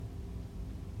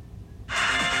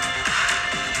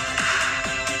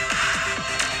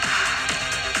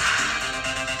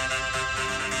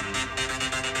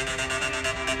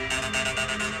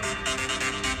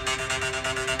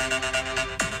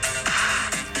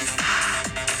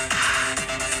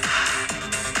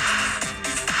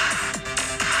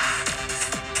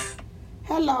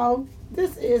Hello,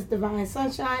 this is Divine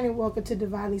Sunshine, and welcome to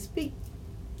Divinely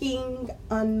Speaking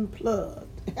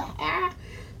Unplugged.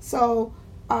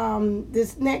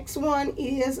 This next one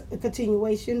is a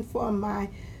continuation from my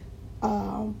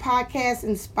podcast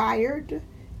inspired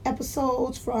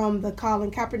episodes from the Colin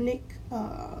Kaepernick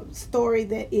story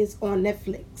that is on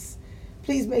Netflix.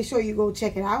 Please make sure you go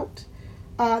check it out.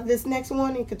 This next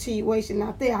one in continuation,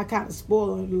 I think I kind of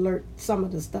spoiler alert some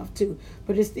of the stuff too,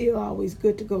 but it's still always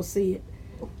good to go see it.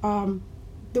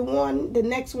 The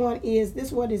next one is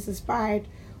this one is inspired,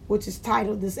 which is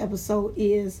titled. This episode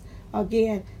is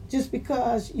again, just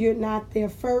because you're not there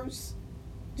first,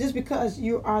 just because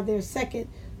you are there second,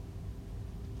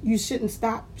 you shouldn't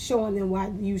stop showing them why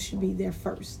you should be there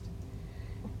first.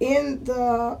 In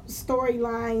the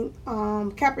storyline,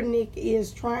 Kaepernick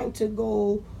is trying to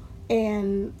go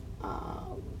and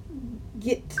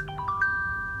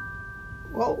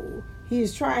he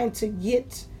is trying to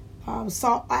get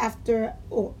sought after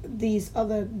these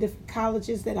other different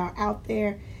colleges that are out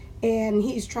there, and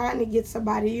he's trying to get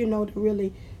somebody, to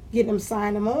really get him,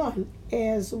 sign him on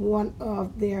as one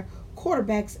of their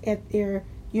quarterbacks at their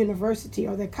university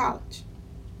or their college.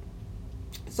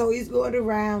 So he's going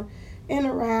around and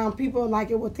around. People like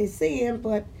it what they're saying,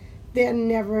 but they're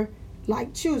never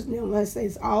like choosing them. Let's say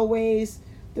it's always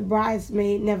the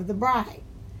bridesmaid, never the bride.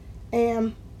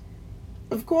 And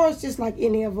of course, just like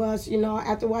any of us,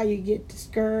 after a while you get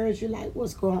discouraged. You're like,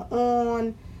 what's going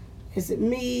on? Is it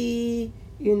me?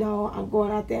 I'm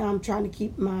going out there. I'm trying to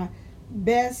keep my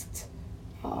best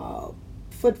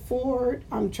foot forward.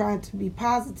 I'm trying to be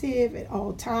positive at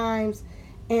all times.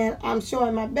 And I'm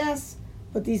showing my best,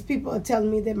 but these people are telling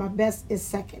me that my best is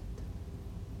second.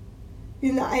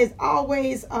 It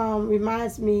always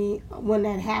reminds me when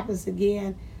that happens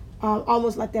again,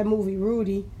 almost like that movie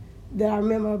Rudy that I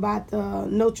remember about the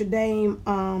Notre Dame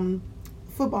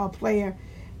football player.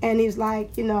 And he's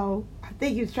like, I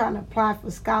think he was trying to apply for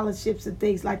scholarships and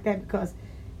things like that because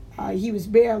he was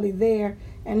barely there.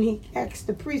 And he asked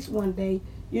the priest one day,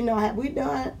 have we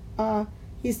done,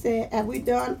 he said, have we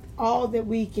done all that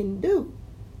we can do?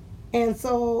 And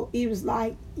so he was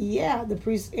like, yeah. The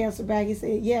priest answered back. He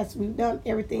said, yes, we've done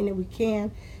everything that we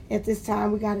can. At this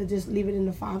time, we got to just leave it in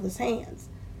the Father's hands.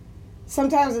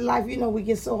 Sometimes in life, we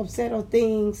get so upset on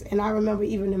things. And I remember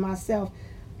even in myself,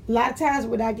 a lot of times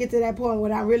when I get to that point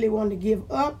when I really want to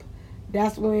give up,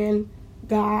 that's when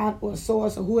God or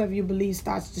source or whoever you believe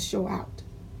starts to show out.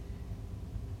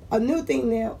 A new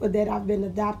thing that I've been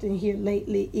adopting here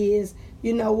lately is,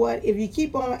 if you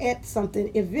keep on at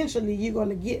something, eventually you're going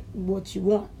to get what you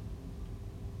want.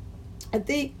 I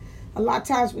think a lot of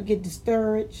times we get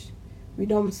discouraged. We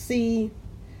don't see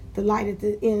the light at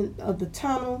the end of the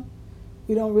tunnel.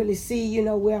 We don't really see,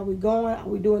 where we're going. Are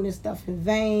we doing this stuff in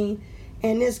vain?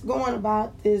 And this going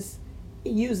about this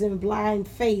using blind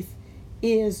faith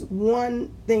is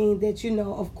one thing that,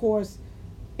 of course,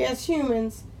 as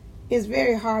humans, it's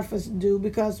very hard for us to do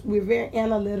because we're very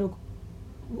analytical.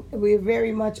 We're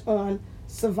very much on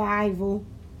survival.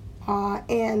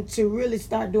 And to really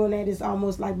start doing that is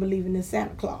almost like believing in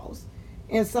Santa Claus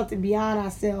and something beyond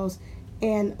ourselves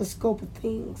and a scope of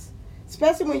things.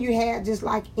 Especially when you had, just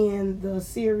like in the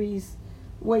series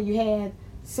where you had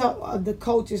some of the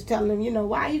coaches telling them,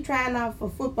 why are you trying out for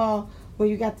football when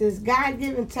you got this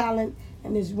God-given talent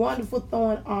and this wonderful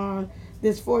throwing arm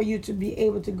that's for you to be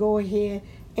able to go ahead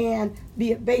and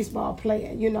be a baseball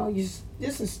player.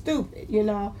 This is stupid,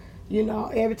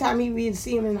 every time we'd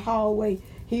see him in the hallway,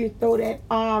 he would throw that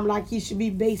arm like he should be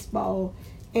baseball.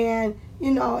 And,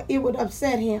 it would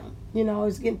upset him.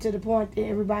 It's getting to the point that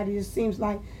everybody just seems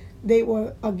like they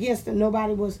were against it.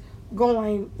 Nobody was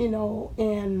going,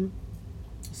 and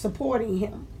supporting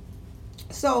him.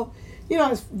 So,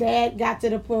 his dad got to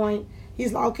the point,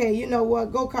 he's like, okay, you know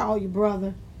what, go call your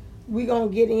brother. We're going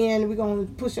to get in, we're going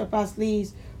to push up our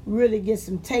sleeves, really get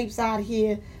some tapes out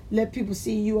here, let people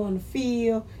see you on the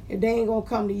field. If they ain't going to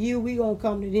come to you, we going to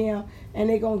come to them, and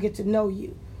they going to get to know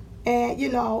you. And, he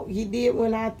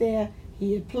went out there,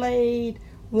 he had played.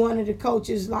 One of the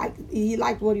coaches, he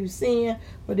liked what he was seeing,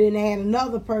 but then they had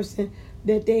another person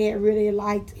that they had really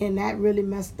liked, and that really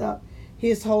messed up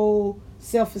his whole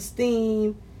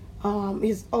self-esteem,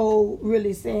 his old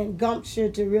really saying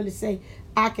gumption to really say,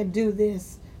 I can do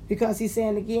this. Because he's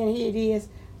saying, again, here it is,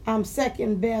 I'm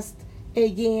second best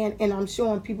again, and I'm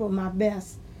showing people my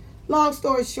best. Long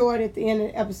story short, at the end of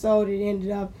the episode, it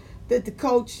ended up that the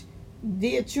coach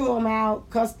did chew him out,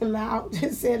 cussed him out,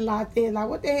 said a lot of things like,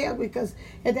 what the hell? Because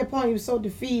at that point, he was so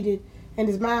defeated, and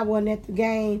his mind wasn't at the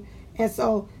game. And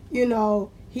so,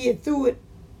 he had threw it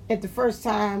at the first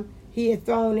time. He had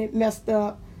thrown it, messed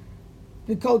up.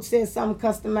 The coach said something,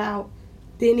 cussed him out.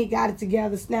 Then he got it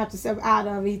together, snapped himself out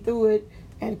of it, he threw it,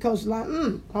 and the coach was like,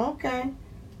 okay.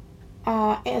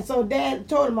 And so Dad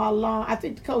told him all along, I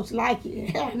think the coach liked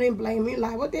it. I didn't blame me.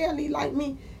 Like, what the hell, he like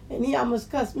me? And he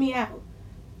almost cussed me out.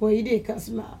 Well, he did cuss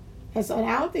him out. And so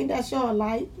I don't think that's showing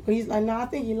light. But he's like, no, I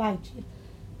think he liked you.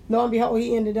 Lo and behold,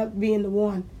 he ended up being the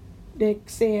one that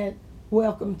said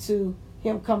welcome to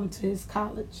him coming to his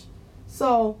college.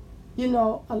 So,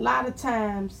 a lot of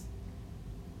times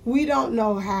we don't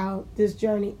know how this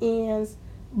journey ends,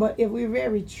 but if we're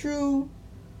very true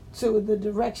to the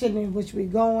direction in which we're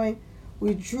going,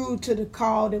 we're true to the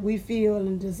call that we feel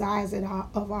and desires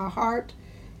of our heart,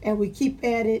 and we keep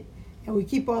at it, and we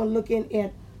keep on looking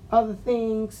at other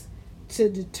things to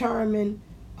determine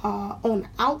on the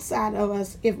outside of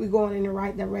us if we're going in the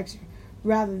right direction,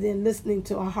 rather than listening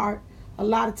to our heart. A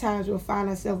lot of times we'll find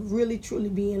ourselves really, truly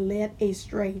being led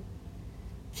astray.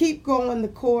 Keep going the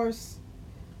course.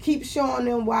 Keep showing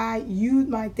them why you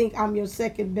might think I'm your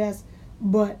second best,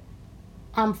 but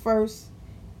I'm first.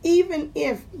 Even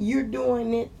if you're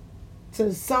doing it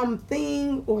to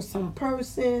something or some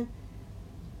person,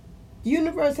 the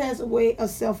universe has a way of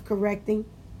self-correcting.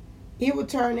 It will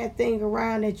turn that thing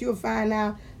around that you'll find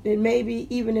out that maybe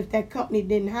even if that company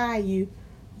didn't hire you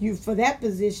for that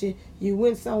position, you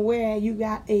went somewhere and you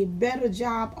got a better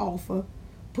job offer,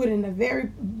 put in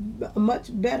a much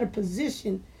better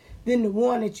position than the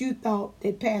one that you thought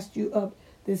that passed you up,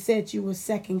 that said you were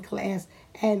second class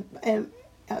and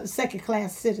second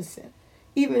class citizen.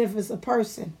 Even if it's a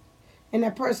person and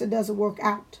that person doesn't work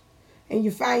out, and you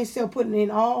find yourself putting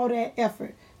in all that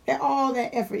effort, all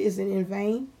that effort isn't in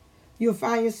vain. You'll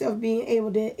find yourself being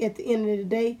able to, at the end of the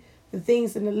day, the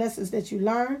things and the lessons that you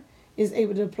learn is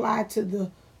able to apply to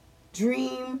the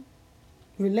dream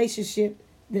relationship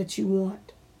that you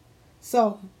want.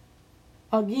 So,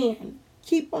 again,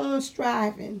 keep on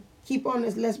striving. Keep on,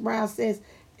 as Les Brown says,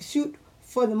 shoot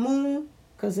for the moon,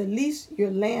 because at least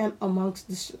you'll land amongst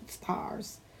the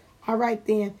stars. All right,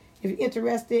 then. If you're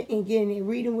interested in getting a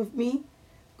reading with me,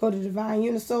 go to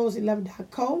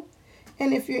divineUnisouls11.co.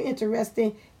 And if you're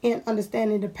interested in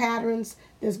understanding the patterns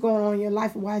that's going on in your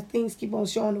life and why things keep on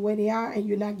showing the way they are and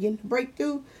you're not getting a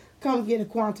breakthrough, come get a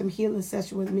quantum healing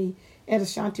session with me at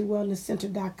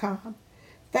AshantiWellnessCenter.com.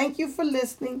 Thank you for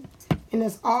listening. And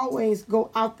as always, go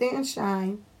out there and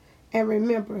shine. And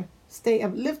remember, stay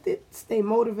uplifted, stay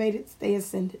motivated, stay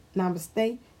ascended.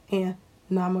 Namaste and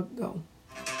Namago.